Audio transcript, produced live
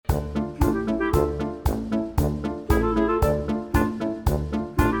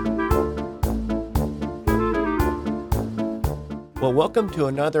Well, welcome to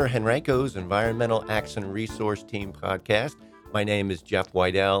another Henrico's Environmental Action Resource Team podcast. My name is Jeff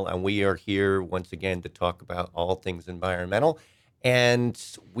Whitell, and we are here once again to talk about all things environmental. And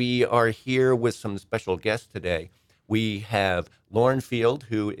we are here with some special guests today. We have Lauren Field,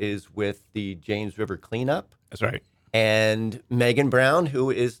 who is with the James River Cleanup. That's right. And Megan Brown,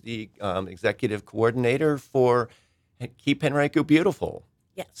 who is the executive coordinator for Keep Henrico Beautiful.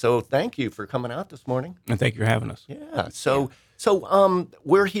 Yes. So thank you for coming out this morning. And thank you for having us. Yeah. So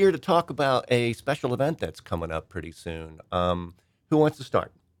we're here to talk about a special event that's coming up pretty soon. Who wants to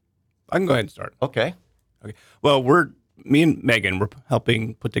start? I can go ahead and start. Okay. Well, me and Megan, we're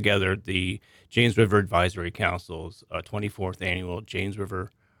helping put together the James River Advisory Council's 24th annual James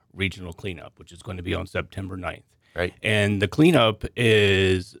River Regional Cleanup, which is going to be on September 9th. Right. And the cleanup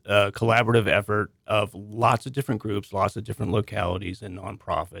is a collaborative effort of lots of different groups, lots of different localities and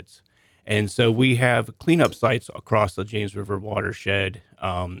nonprofits. And so we have cleanup sites across the James River watershed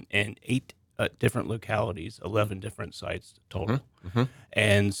and 8 different localities, 11 different sites total. Mm-hmm.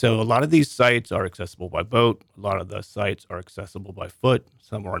 And so a lot of these sites are accessible by boat. A lot of the sites are accessible by foot.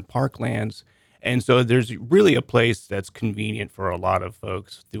 Some are in parklands. And so there's really a place that's convenient for a lot of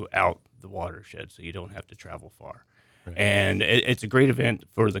folks throughout the watershed, so you don't have to travel far. Right. And it's a great event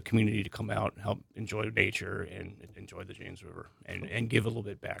for the community to come out and help enjoy nature and enjoy the James River and give a little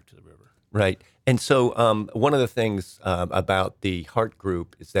bit back to the river. Right. And so one of the things about the H.E.A.R.T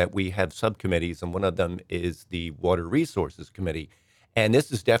group is that we have subcommittees, and one of them is the Water Resources Committee. And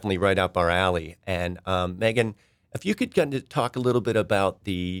this is definitely right up our alley. And Megan, if you could kind of talk a little bit about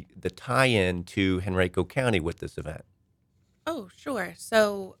the tie-in to Henrico County with this event. Oh, sure.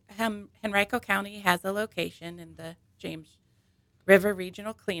 So Henrico County has a location in the James River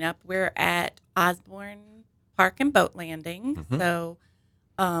Regional Cleanup. We're at Osborne Park and Boat Landing. Mm-hmm. So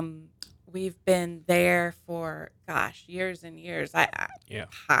we've been there for, years and years. Possibly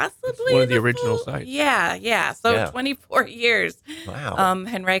it's one of the original sites. Yeah. So 24 years. Wow.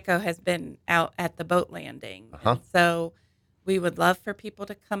 Henrico has been out at the boat landing. Uh-huh. And so we would love for people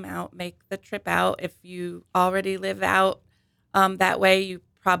to come out, make the trip out. If you already live out that way, you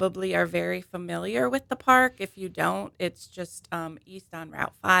probably are very familiar with the park. If you don't, it's just east on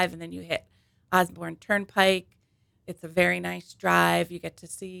Route 5, and then you hit Osborne Turnpike. It's a very nice drive. You get to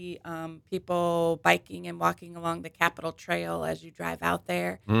see people biking and walking along the Capitol Trail as you drive out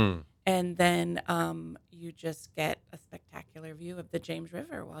there. Mm. And then you just get a spectacular view of the James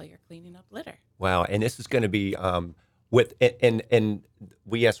River while you're cleaning up litter. Wow. And this is going to be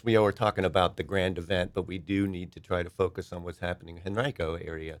we are talking about the grand event, but we do need to try to focus on what's happening in Henrico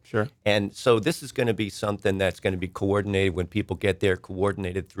area. Sure. And so this is going to be something that's going to be coordinated when people get there,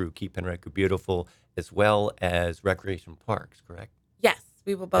 coordinated through Keep Henrico Beautiful, as well as recreation parks, correct? Yes,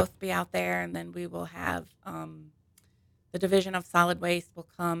 we will both be out there, and then we will have the Division of Solid Waste will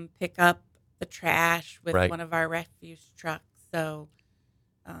come pick up the trash with one of our refuse trucks. So,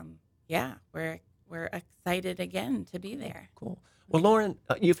 we're excited again to be there. Cool. Well, Lauren,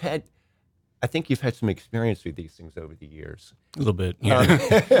 I think you've had some experience with these things over the years. A little bit,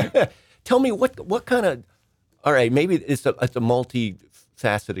 yeah. Tell me what kind of, all right, maybe it's a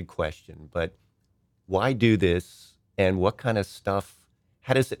multifaceted question, but why do this, and what kind of stuff,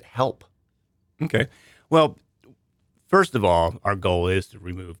 how does it help? Okay. Well, first of all, our goal is to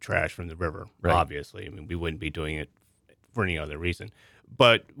remove trash from the river, obviously. I mean, we wouldn't be doing it for any other reason.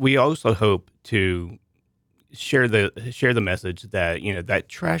 But we also hope to share the message that, that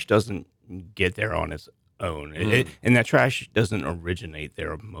trash doesn't get there on its own. And that trash doesn't originate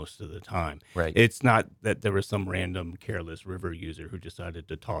there most of the time. Right. It's not that there was some random careless river user who decided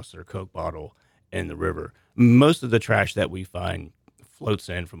to toss their Coke bottle in the river. Most of the trash that we find floats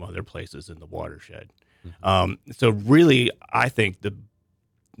in from other places in the watershed. Mm-hmm. So really, I think the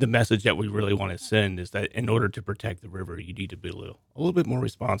message that we really want to send is that in order to protect the river, you need to be a little bit more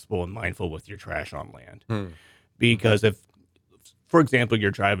responsible and mindful with your trash on land. Because if, for example,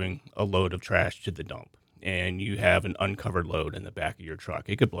 you're driving a load of trash to the dump and you have an uncovered load in the back of your truck,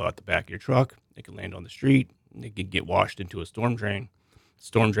 it could blow out the back of your truck, it could land on the street, it could get washed into a storm drain.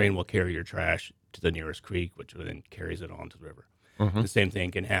 Storm drain will carry your trash to the nearest creek, which then carries it onto the river. Mm-hmm. The same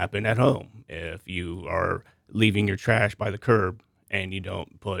thing can happen at home. If you are leaving your trash by the curb and you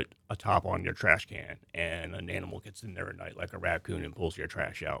don't put a top on your trash can and an animal gets in there at night, like a raccoon, and pulls your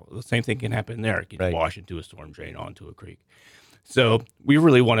trash out, the same thing can happen there. It can wash into a storm drain onto a creek. So we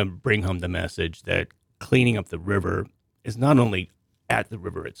really want to bring home the message that cleaning up the river is not only at the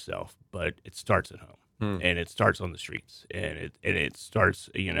river itself, but it starts at home and it starts on the streets and it starts,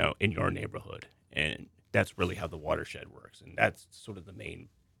 in your neighborhood. And that's really how the watershed works. And that's sort of the main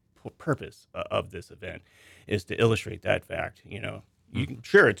purpose of this event is to illustrate that fact.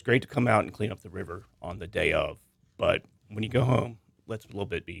 Sure, it's great to come out and clean up the river on the day of, but when you go home, let's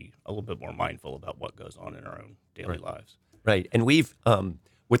be a little bit more mindful about what goes on in our own daily lives. Right. And we've,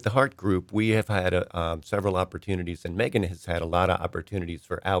 with the H.E.A.R.T group, we have had several opportunities, and Megan has had a lot of opportunities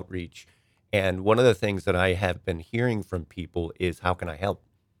for outreach. And one of the things that I have been hearing from people is, how can I help?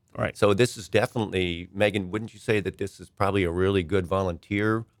 Right. So this is definitely, Megan, wouldn't you say that this is probably a really good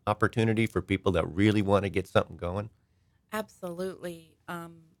volunteer opportunity for people that really want to get something going? Absolutely.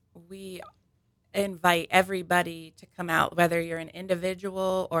 We invite everybody to come out, whether you're an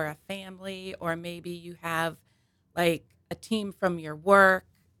individual or a family, or maybe you have like a team from your work,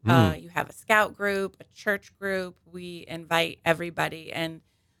 you have a scout group, a church group. We invite everybody. And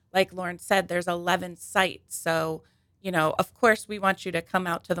like Lauren said, there's 11 sites. So, of course, we want you to come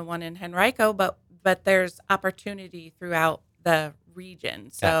out to the one in Henrico, but there's opportunity throughout the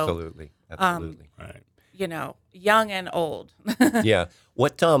region. So, Absolutely. Right. young and old. Yeah.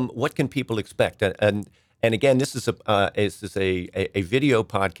 What can people expect? And again, this is a video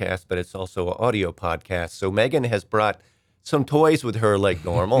podcast, but it's also an audio podcast. So Megan has brought some toys with her, like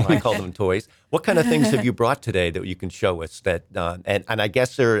normal. I call them toys. What kind of things have you brought today that you can show us? That and I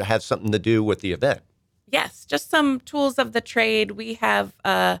guess they have something to do with the event. Yes, just some tools of the trade. We have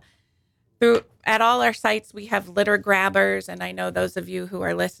at all our sites, we have litter grabbers, and I know those of you who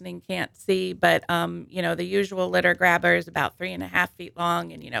are listening can't see, but the usual litter grabber is about 3.5 feet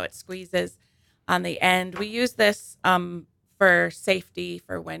long, and it squeezes on the end. We use this for safety,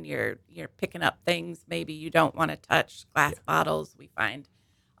 for when you're picking up things maybe you don't want to touch, glass bottles. We find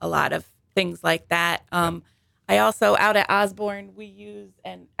a lot of things like that. I also, out at Osborne, we use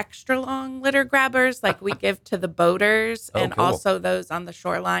an extra long litter grabbers, like we give to the boaters, and cool. also those on the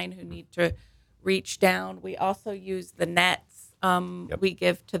shoreline who need to reach down. We also use the nets we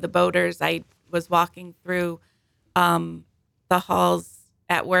give to the boaters. I was walking through the halls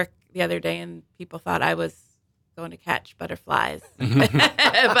at work the other day, and people thought I was going to catch butterflies.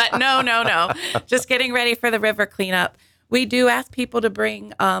 But no. Just getting ready for the river cleanup. We do ask people to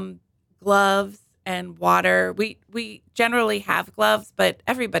bring gloves and water. We generally have gloves, but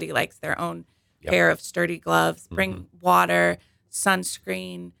everybody likes their own pair of sturdy gloves. Bring water,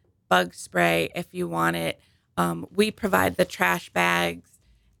 sunscreen, bug spray if you want it. We provide the trash bags,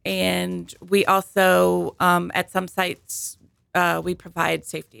 and we also, at some sites, we provide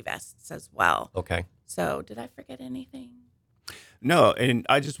safety vests as well. Okay. So did I forget anything? No, and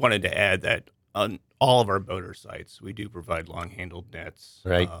I just wanted to add that on all of our boater sites, we do provide long-handled nets,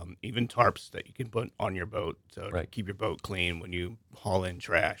 Right. Even tarps that you can put on your boat to Right. keep your boat clean when you haul in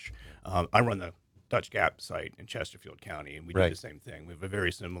trash. I run the Dutch Gap site in Chesterfield County, and we do Right. the same thing. We have a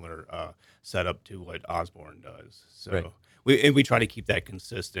very similar setup to what Osborne does. So Right. we try to keep that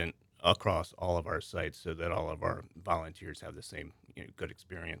consistent across all of our sites so that all of our volunteers have the same good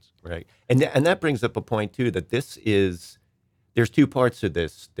experience. Right. And that brings up a point too, that there's two parts to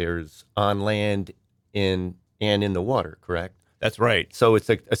this. There's on land and in the water, correct? That's right. So it's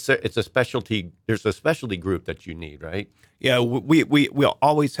a specialty. There's a specialty group that you need, right? Yeah, we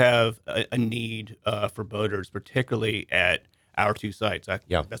always have a need for boaters, particularly at our two sites.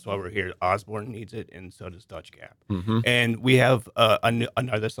 That's why we're here. Osborne needs it, and so does Dutch Gap. And we have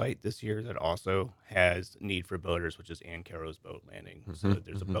another site this year that also has need for boaters, which is Ann Caro's boat landing. So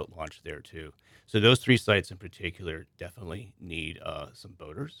there's a boat launch there too. So those three sites in particular definitely need some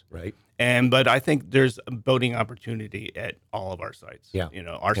boaters. Right. But I think there's a boating opportunity at all of our sites. Yeah.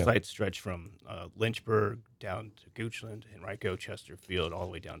 Our sites stretch from Lynchburg down to Goochland, Henrico, Chesterfield, all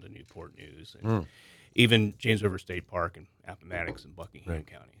the way down to Newport News, and even James River State Park and Appomattox and Buckingham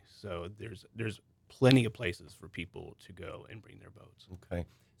County. So there's plenty of places for people to go and bring their boats. Okay.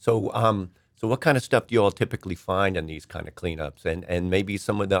 So what kind of stuff do you all typically find in these kind of cleanups, and maybe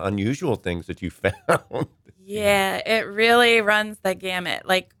some of the unusual things that you found? Yeah, it really runs the gamut.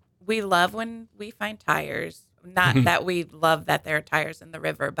 Like, we love when we find tires. Not that we love that there are tires in the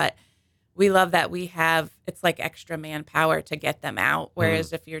river, but we love that it's like extra manpower to get them out.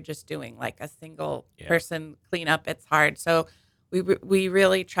 Whereas if you're just doing like a single person cleanup, it's hard. So we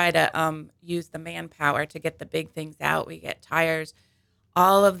really try to use the manpower to get the big things out. We get tires,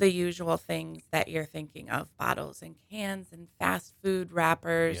 all of the usual things that you're thinking of: bottles and cans and fast food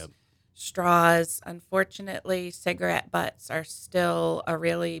wrappers, straws. Unfortunately, cigarette butts are still a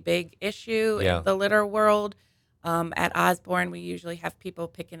really big issue in the litter world. At Osborne, we usually have people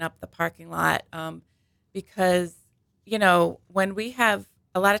picking up the parking lot because, when we have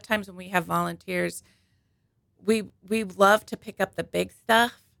a lot of times when we have volunteers, we love to pick up the big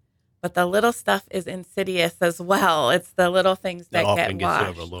stuff, But the little stuff is insidious as well. It's the little things that often get washed.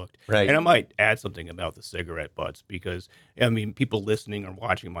 gets overlooked. Right. And I might add something about the cigarette butts because, I mean, people listening or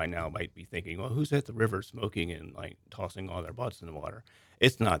watching mine now might be thinking, well, who's at the river smoking and like tossing all their butts in the water?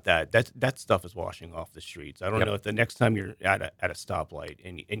 It's not that. That stuff is washing off the streets. I don't Yep. know if the next time you're at a stoplight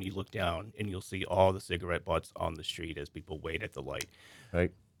and you look down and you'll see all the cigarette butts on the street as people wait at the light.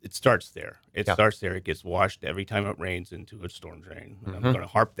 Right. It starts there. It Yeah. starts there. It gets washed every time it rains into a storm drain. And I'm Mhm. going to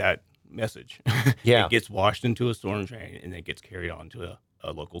harp that message. Yeah. It gets washed into a storm drain and then gets carried on to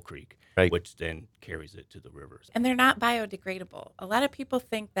a local creek, Right. which then carries it to the rivers. And they're not biodegradable. A lot of people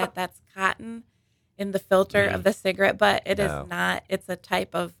think that that's cotton in the filter of the cigarette butt. It No. is not. It's a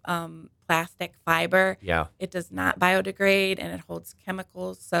type of plastic fiber. Yeah. It does not biodegrade, and it holds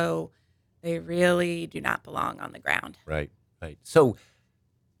chemicals, so they really do not belong on the ground. Right. Right. So,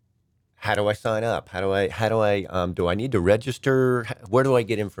 how do I sign up? Do I need to register? Where do I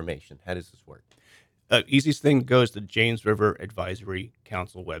get information? How does this work? Easiest thing goes to James River Advisory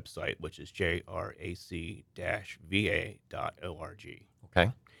Council website, which is jrac-va.org.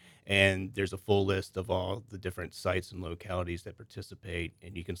 Okay. And there's a full list of all the different sites and localities that participate,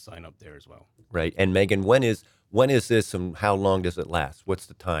 and you can sign up there as well. Right. And Megan, when is this and how long does it last? What's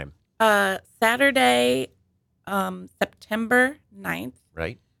the time? Saturday, September 9th,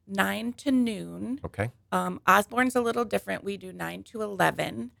 Right. 9 to noon. Okay. Osborne's a little different. We do 9 to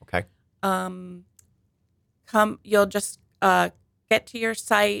 11. Okay. You'll just get to your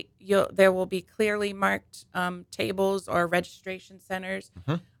site. There will be clearly marked tables or registration centers.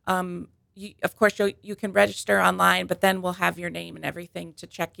 Mhm. Of course, you can register online, but then we'll have your name and everything to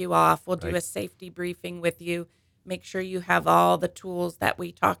check you off. We'll do Right. a safety briefing with you. Make sure you have all the tools that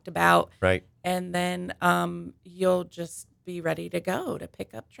we talked about, Right. and then you'll just be ready to go to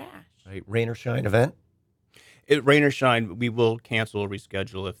pick up trash. Right. Rain or shine event. Rain or shine, we will cancel or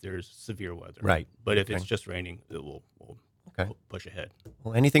reschedule if there's severe weather. Right. But if Okay. it's just raining, we'll Okay. push ahead.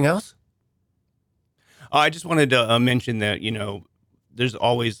 Well, anything else? I just wanted to mention that, there's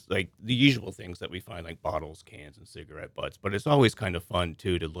always like the usual things that we find, like bottles, cans, and cigarette butts. But it's always kind of fun,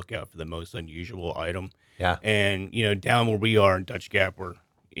 too, to look out for the most unusual item. Yeah. And, down where we are in Dutch Gap, where,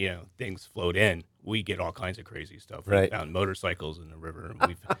 things float in, we get all kinds of crazy stuff. We Right. found motorcycles in the river.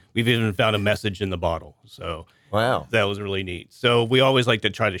 And we've even found a message in the bottle. So Wow. that was really neat. So we always like to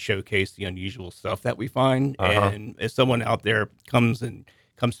try to showcase the unusual stuff that we find. Uh-huh. And if someone out there comes to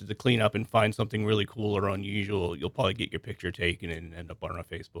the cleanup and finds something really cool or unusual, you'll probably get your picture taken and end up on our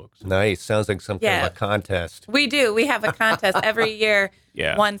Facebook. So, Nice. Sounds like some kind Yeah. of a contest. We do. We have a contest every year.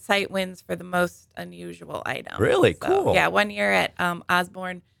 yeah. One site wins for the most unusual item. Really? Cool. Yeah, one year at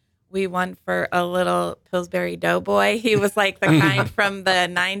Osborne, we won for a little Pillsbury Doughboy. He was like the kind from the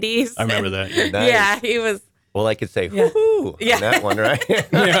 90s. I remember that. Yeah. Nice. Yeah, he was. Well, I could say Yeah. whoo-hoo Yeah. on that one, right?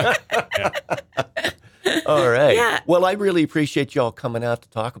 Yeah. All right. Yeah. Well, I really appreciate y'all coming out to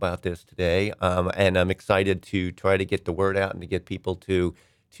talk about this today, and I'm excited to try to get the word out and to get people to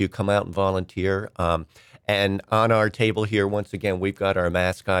come out and volunteer. And on our table here, once again, we've got our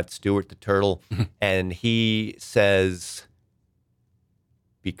mascot, Stuart the Turtle, and he says,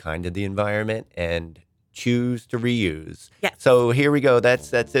 be kind to the environment and choose to reuse. Yes. So here we go.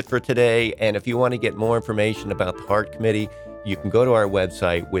 That's it for today. And if you want to get more information about the H.E.A.R.T Committee, you can go to our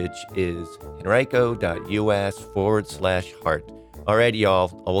website, which is henrico.us/heart. All right,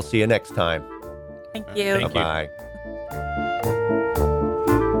 y'all. We'll see you next time. Thank you. Thank you. Bye-bye.